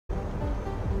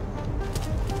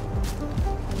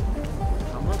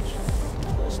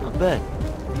I bet.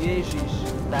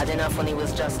 Bad enough when he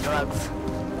was just drugs.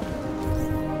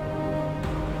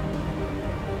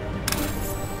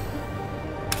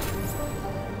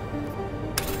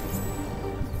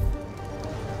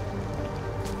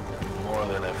 More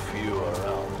than a few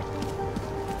around.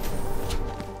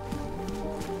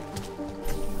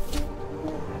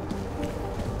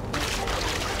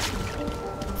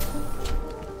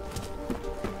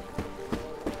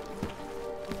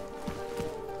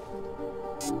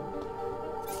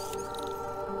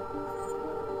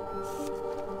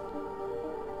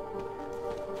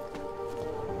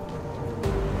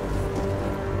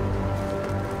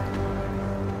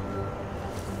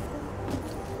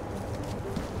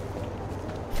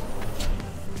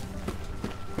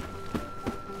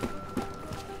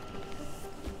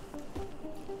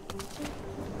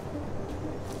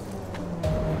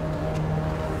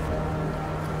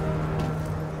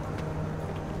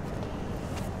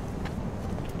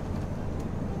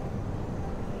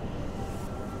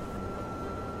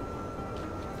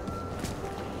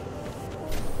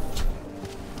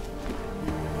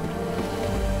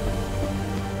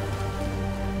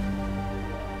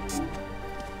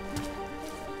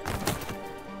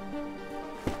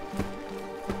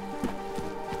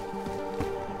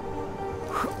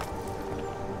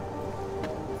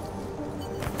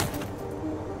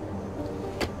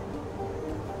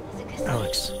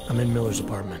 Alex, I'm in Miller's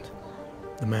apartment.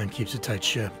 The man keeps a tight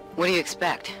ship. What do you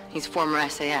expect? He's former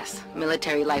SAS.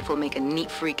 Military life will make a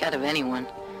neat freak out of anyone.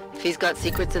 If he's got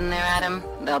secrets in there, Adam,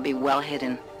 they'll be well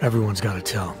hidden. Everyone's got to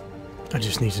tell. I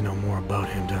just need to know more about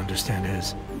him to understand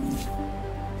his.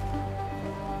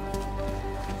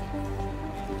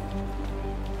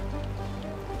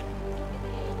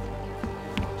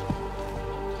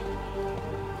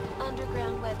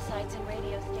 Underground websites and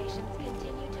radio stations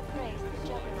continue to praise the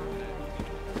juggernaut.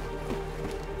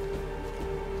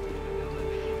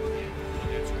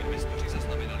 Investoři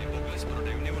zaznamenali pokles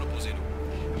prodejů neuropozinů.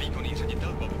 Výkonný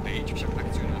ředitel Bob Page však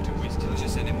akcionářům ujistil, že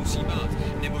se nemusí bát,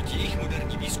 neboť jejich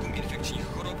moderní výzkum infekčních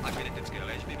chorob a genetické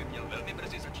léčby by měl velmi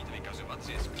brzy začít vykazovat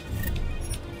zisk.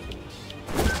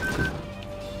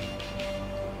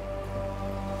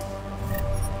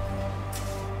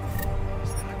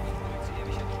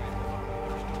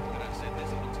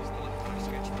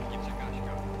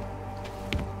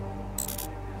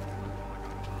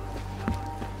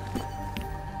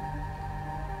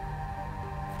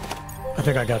 I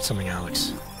think I got something,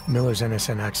 Alex. Miller's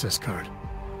NSN access card.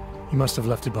 He must have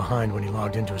left it behind when he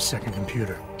logged into his second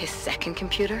computer. His second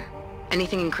computer?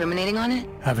 Anything incriminating on it?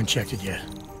 Haven't checked it yet.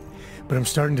 But I'm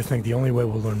starting to think the only way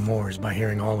we'll learn more is by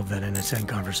hearing all of that NSN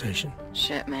conversation.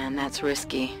 Shit, man, that's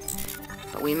risky.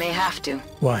 But we may have to.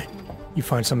 Why? You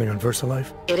find something on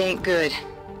VersaLife? It ain't good.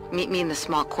 Meet me in the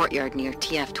small courtyard near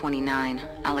TF-29.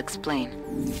 I'll explain.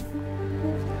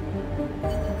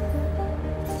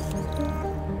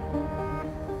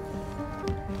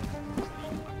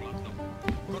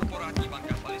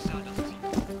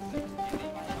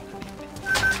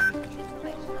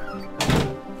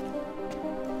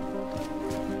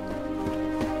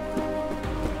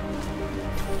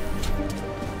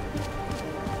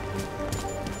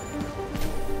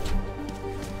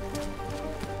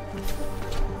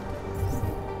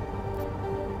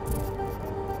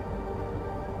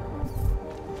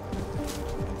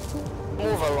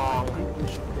 Move along.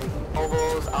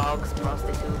 Hobos, augs,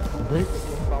 prostitutes. This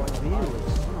view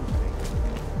is something.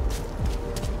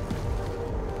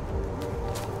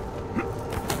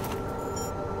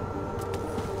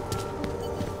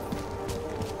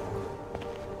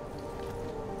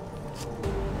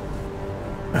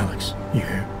 Alex, you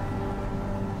here?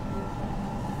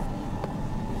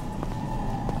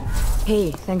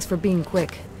 Hey, thanks for being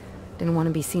quick. Didn't want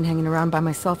to be seen hanging around by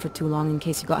myself for too long in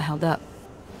case you got held up.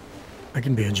 I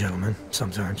can be a gentleman,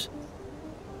 sometimes.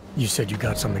 You said you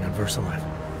got something on VersaLife.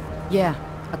 Yeah,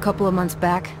 a couple of months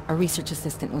back, a research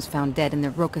assistant was found dead in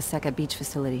the Roca Seca beach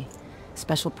facility.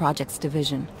 Special Projects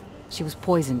Division. She was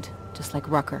poisoned, just like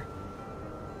Rucker.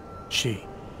 She.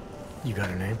 You got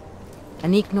her name?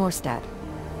 Anik Norstad.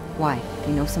 Why? Do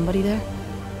you know somebody there?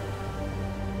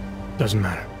 Doesn't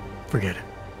matter. Forget it.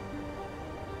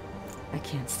 I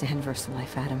can't stand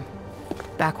VersaLife, Adam.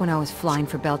 Back when I was flying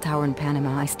for Bell Tower in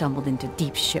Panama, I stumbled into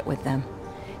deep shit with them.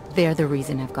 They're the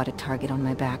reason I've got a target on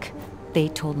my back. They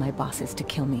told my bosses to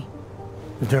kill me.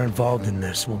 If they're involved in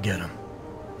this, we'll get them.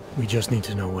 We just need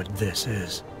to know what this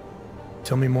is.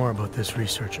 Tell me more about this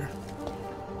researcher.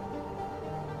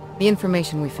 The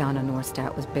information we found on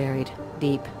Norstad was buried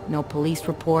deep. No police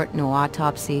report, no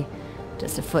autopsy.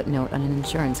 Just a footnote on an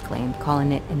insurance claim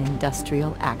calling it an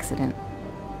industrial accident.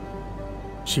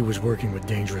 She was working with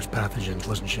dangerous pathogens,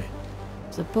 wasn't she?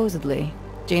 Supposedly.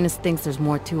 Janus thinks there's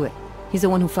more to it. He's the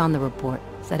one who found the report.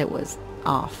 Said it was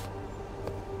off.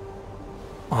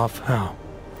 Off how?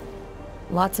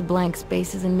 Lots of blank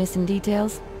spaces and missing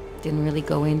details. Didn't really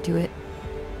go into it.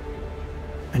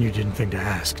 And you didn't think to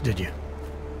ask, did you?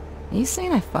 Are you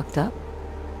saying I fucked up?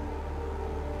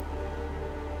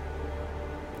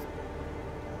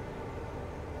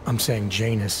 I'm saying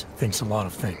Janus thinks a lot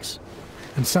of things.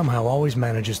 And somehow always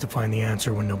manages to find the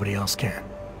answer when nobody else can.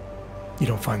 You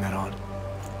don't find that odd?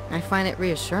 I find it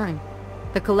reassuring.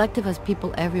 The Collective has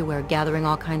people everywhere gathering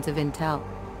all kinds of intel.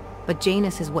 But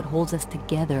Janus is what holds us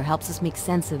together, helps us make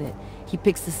sense of it. He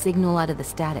picks the signal out of the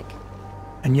static.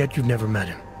 And yet you've never met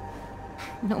him.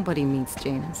 Nobody meets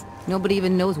Janus. Nobody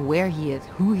even knows where he is,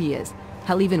 who he is,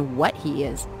 hell, even what he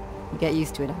is. You get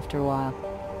used to it after a while.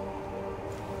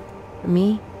 For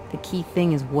me, the key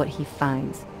thing is what he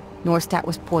finds. Norstat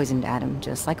was poisoned, Adam,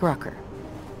 just like Rucker.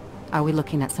 Are we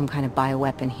looking at some kind of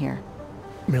bioweapon here?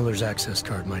 Miller's access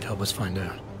card might help us find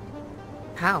out.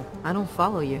 How? I don't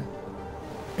follow you.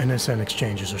 NSN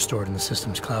exchanges are stored in the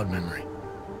system's cloud memory.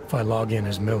 If I log in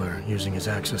as Miller using his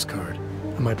access card,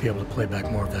 I might be able to play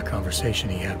back more of that conversation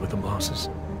he had with the bosses.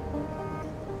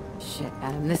 Shit,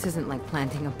 Adam, this isn't like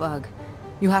planting a bug.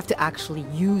 You have to actually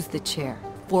use the chair.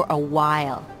 For a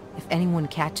while. If anyone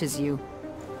catches you...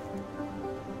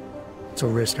 It's a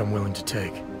risk I'm willing to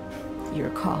take. Your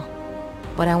call.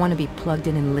 But I want to be plugged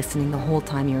in and listening the whole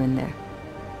time you're in there.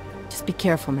 Just be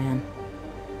careful, man.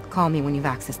 Call me when you've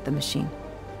accessed the machine.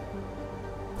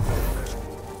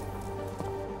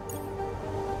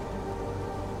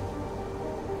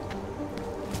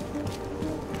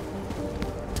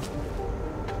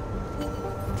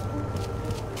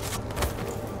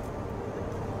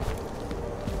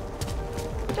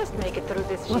 Just make it through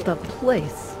this shit. What a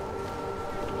place.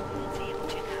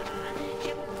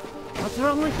 What's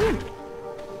wrong with him?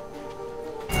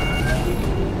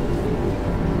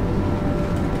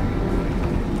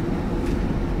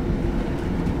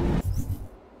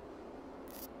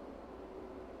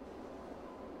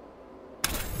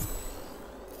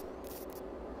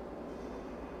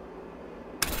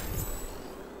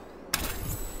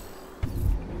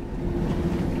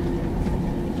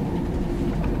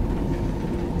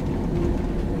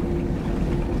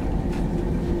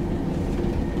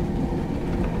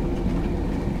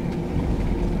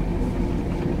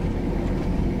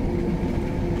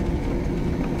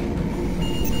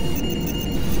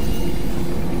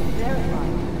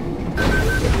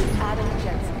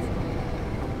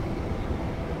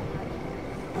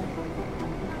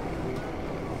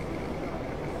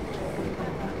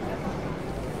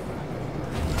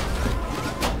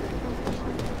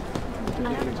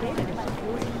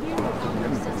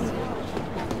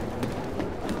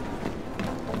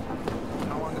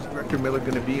 How long is Director Miller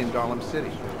going to be in Gotham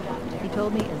City? He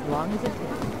told me as long as it takes.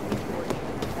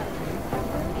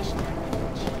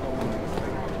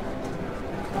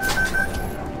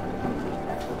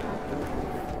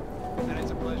 And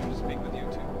it's a pleasure to speak with you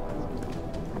too.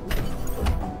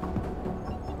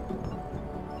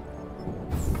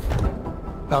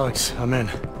 Alex, I'm in.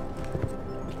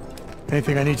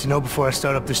 Anything I need to know before I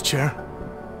start up this chair?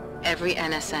 Every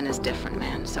NSN is different,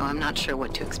 man, so I'm not sure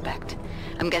what to expect.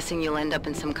 I'm guessing you'll end up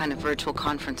in some kind of virtual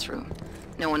conference room.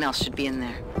 No one else should be in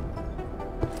there.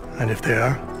 And if they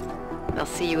are? They'll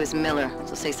see you as Miller,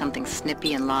 so say something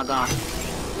snippy and log off.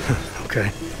 Okay.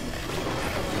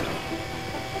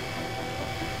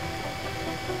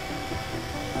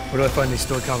 Where do I find these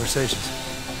stored conversations?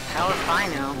 Hell if I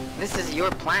know. This is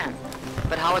your plan.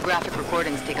 But holographic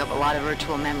recordings take up a lot of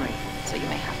virtual memory, so you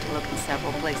may have to look in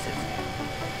several places.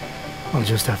 I'll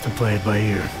just have to play it by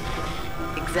ear.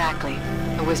 Exactly.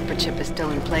 The whisper chip is still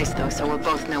in place, though, so we'll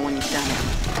both know when you've done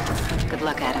it. Good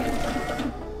luck, Adam.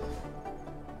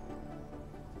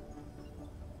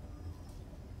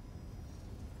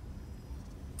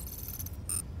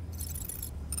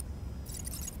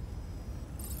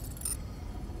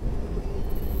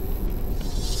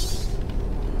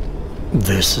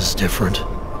 This is different.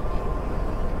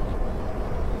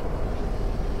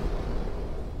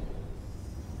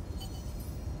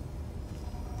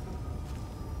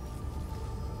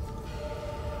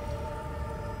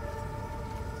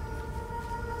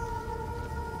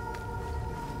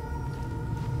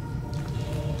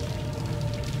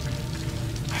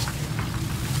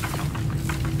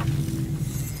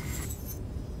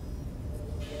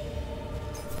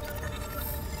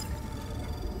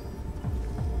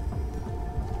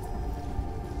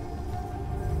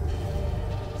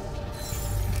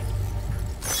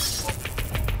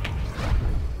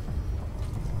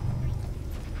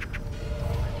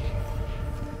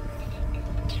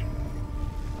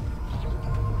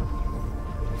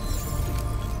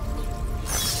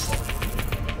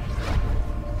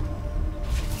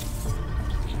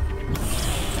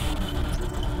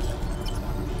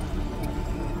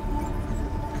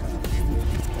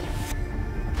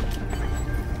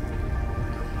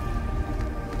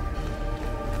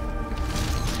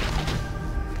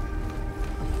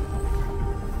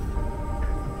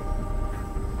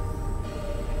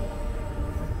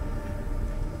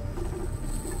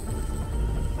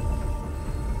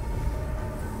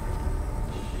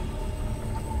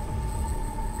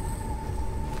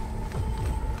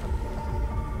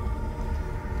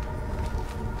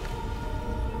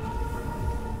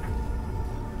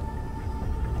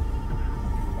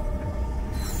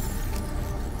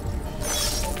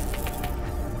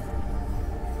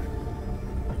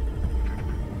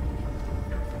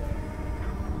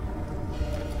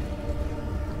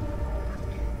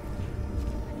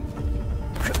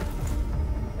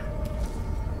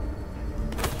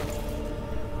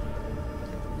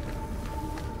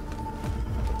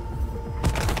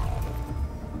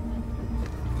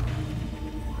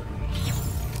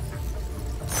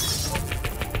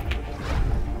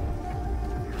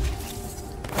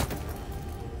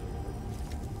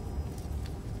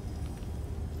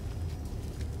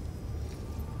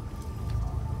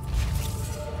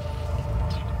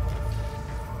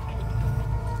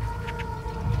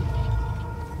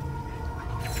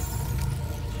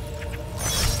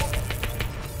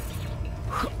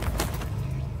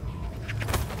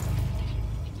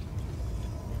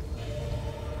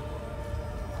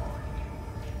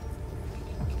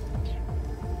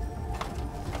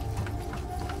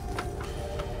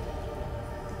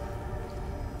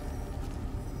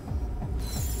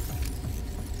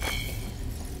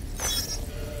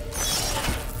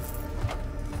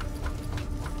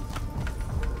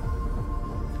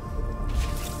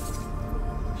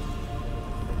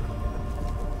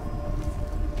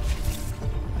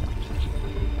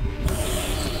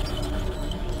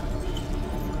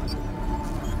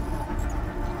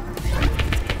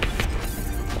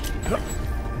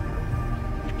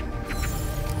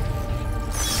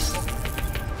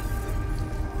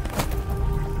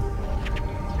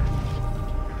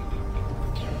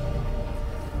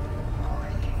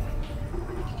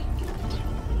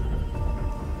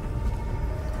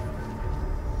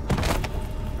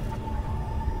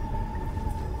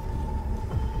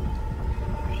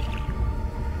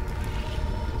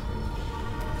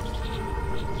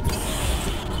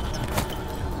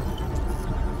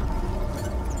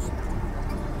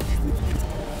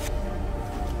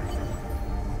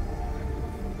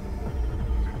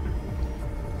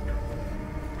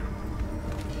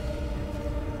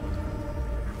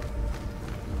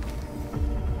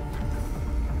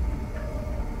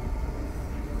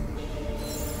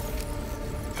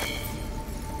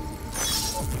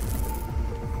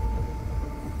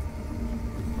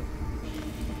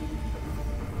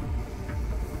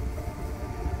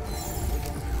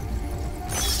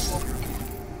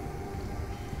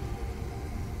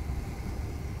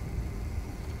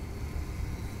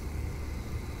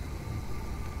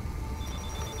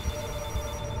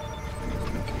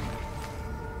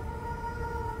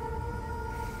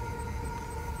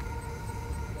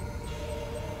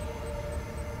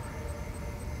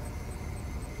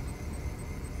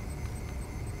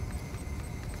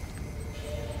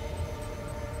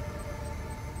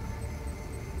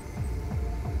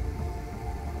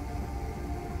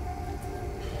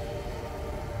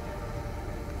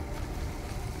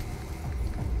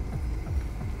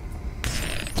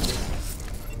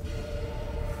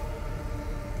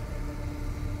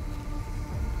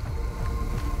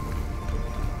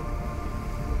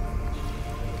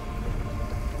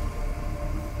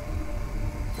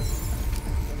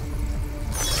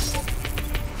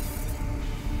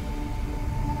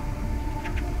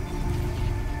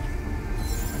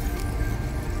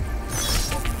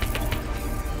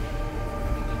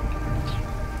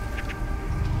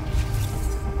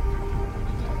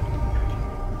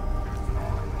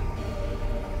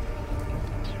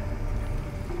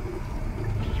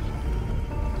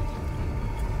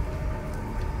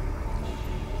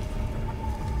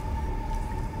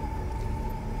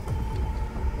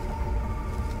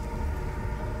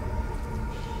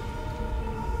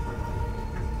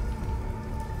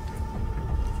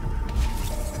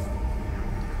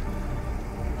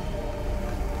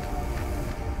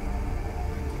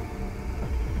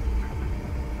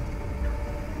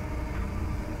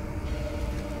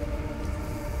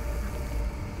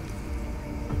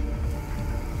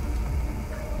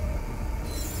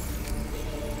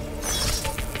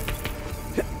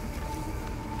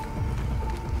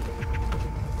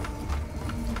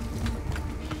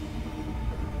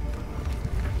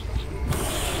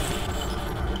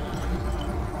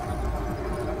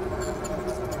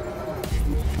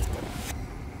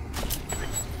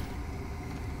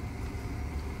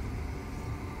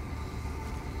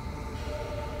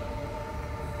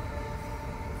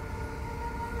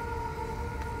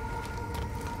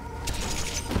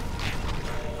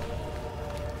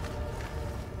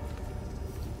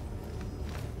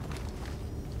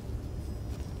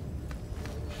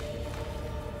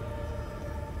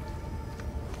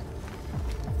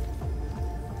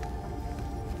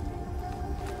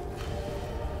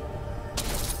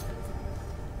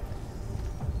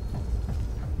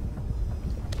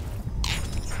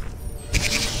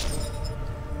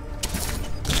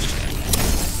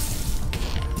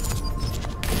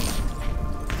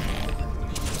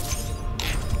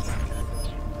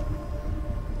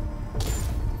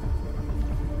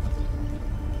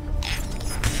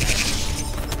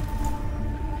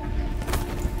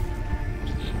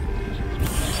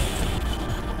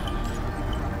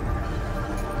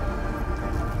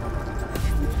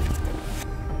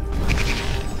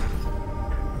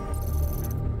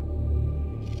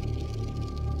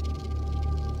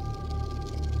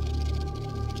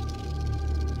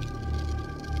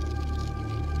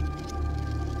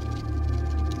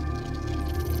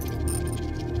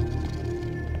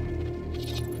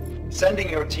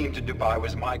 Sending your team to Dubai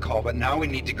was my call, but now we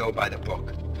need to go by the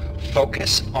book.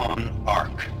 Focus on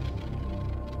ARC.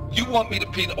 You want me to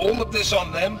pin all of this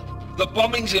on them? The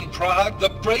bombings in Prague, the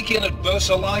break-in at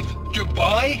VersaLife,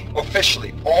 Dubai?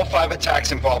 Officially, all 5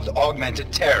 attacks involved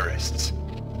augmented terrorists.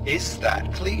 Is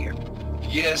that clear?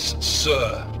 Yes,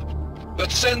 sir.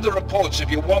 But send the reports if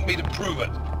you want me to prove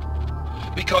it.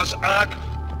 Because ARC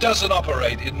doesn't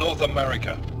operate in North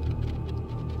America.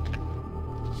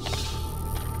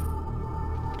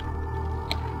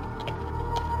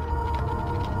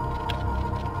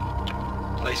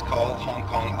 Place call, Hong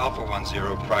Kong Alpha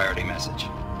 10, priority message.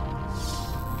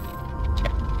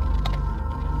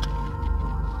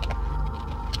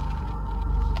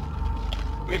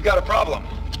 We've got a problem.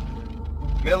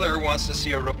 Miller wants to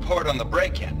see a report on the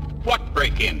break-in. What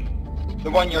break-in?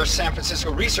 The one your San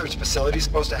Francisco research facility is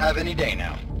supposed to have any day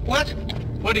now. What?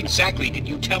 What exactly did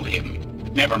you tell him?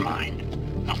 Never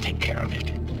mind. I'll take care of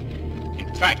it.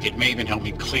 In fact, it may even help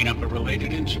me clean up a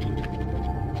related incident.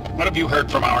 What have you heard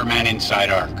from our man inside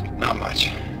ARC? Not much.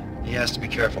 He has to be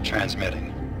careful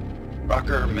transmitting.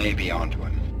 Rucker may be onto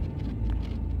him.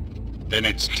 Then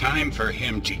it's time for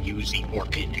him to use the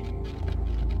Orchid.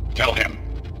 Tell him.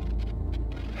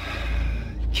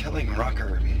 Killing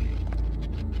Rucker...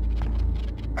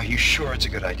 Are you sure it's a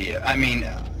good idea? I mean,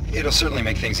 it'll certainly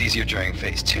make things easier during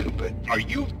Phase 2, but... Are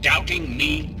you doubting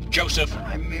me, Joseph?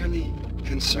 I'm merely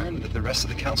concerned that the rest of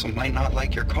the Council might not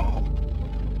like your call.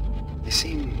 They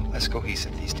seem less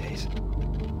cohesive these days.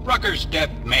 Rucker's death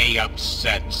may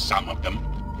upset some of them.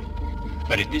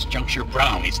 But at this juncture,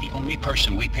 Brown is the only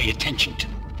person we pay attention to.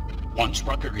 Once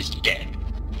Rucker is dead,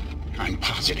 I'm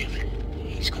positive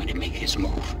he's going to make his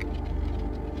move.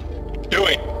 Do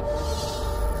it!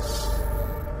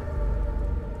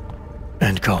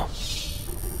 End call.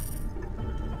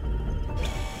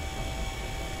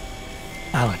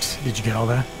 Alex, did you get all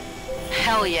that?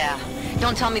 Hell yeah.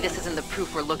 Don't tell me this isn't the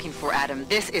proof we're looking for, Adam.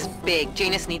 This is big.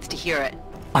 Janus needs to hear it.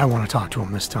 I want to talk to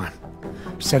him this time.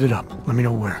 Set it up. Let me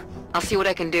know where. I'll see what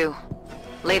I can do.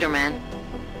 Later, man.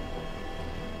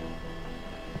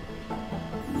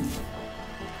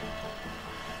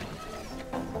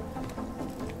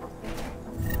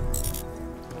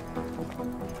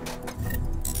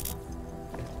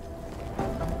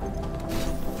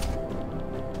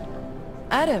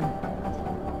 Adam,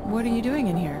 what are you doing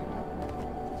in here?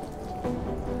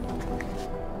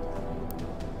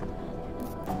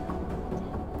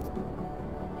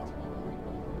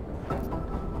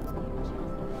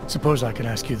 Suppose I could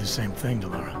ask you the same thing,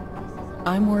 Delara.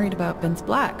 I'm worried about Vince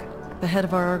Black, the head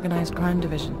of our organized crime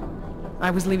division. I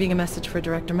was leaving a message for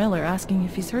Director Miller asking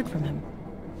if he's heard from him.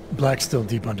 Black's still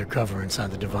deep undercover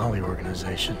inside the Diwali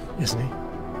organization, isn't he?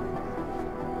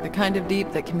 The kind of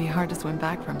deep that can be hard to swim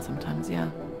back from sometimes,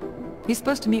 yeah. He's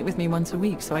supposed to meet with me once a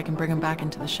week so I can bring him back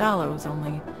into the shallows,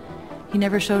 only he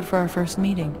never showed for our first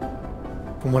meeting.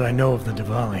 From what I know of the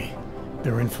Diwali,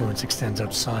 their influence extends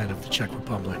outside of the Czech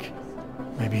Republic.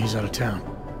 Maybe he's out of town.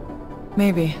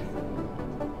 Maybe.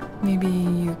 Maybe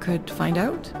you could find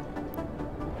out?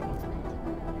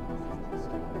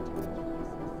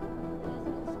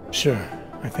 Sure.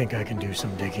 I think I can do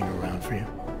some digging around for you.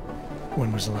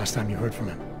 When was the last time you heard from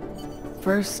him?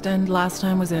 First and last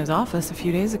time was in his office a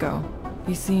few days ago.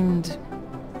 He seemed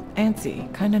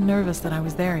antsy, kind of nervous that I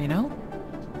was there, you know?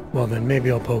 Well, then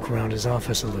maybe I'll poke around his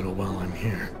office a little while I'm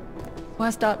here. Why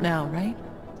stop now, right?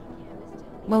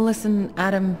 Well, listen,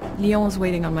 Adam, Lyon's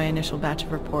waiting on my initial batch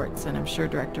of reports, and I'm sure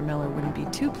Director Miller wouldn't be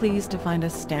too pleased to find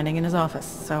us standing in his office,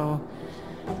 so...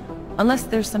 Unless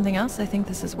there's something else, I think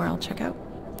this is where I'll check out.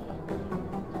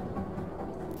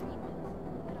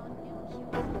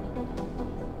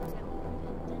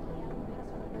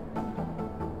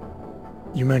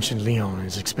 You mentioned Leon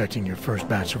is expecting your first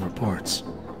batch of reports.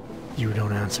 You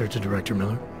don't answer to Director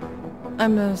Miller?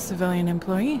 I'm a civilian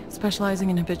employee,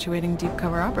 specializing in habituating deep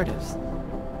cover operatives.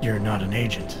 You're not an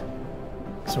agent.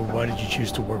 So why did you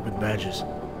choose to work with badges?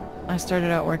 I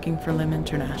started out working for LIM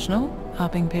International,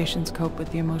 helping patients cope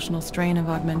with the emotional strain of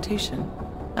augmentation.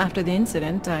 After the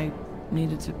incident, I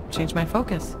needed to change my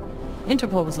focus.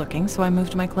 Interpol was looking, so I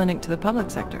moved my clinic to the public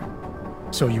sector.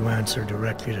 So you answer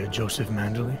directly to Joseph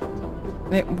Mandley?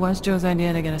 It was Joe's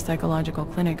idea to get a psychological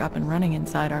clinic up and running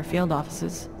inside our field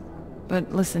offices.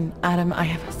 But listen, Adam, I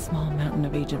have a small mountain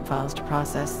of agent files to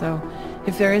process, so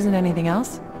if there isn't anything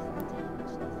else...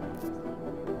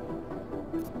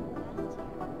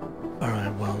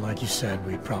 Alright, well, like you said,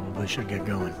 we probably should get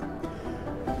going.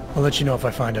 I'll let you know if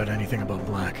I find out anything about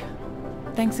Black.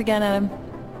 Thanks again, Adam.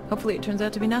 Hopefully it turns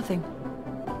out to be nothing.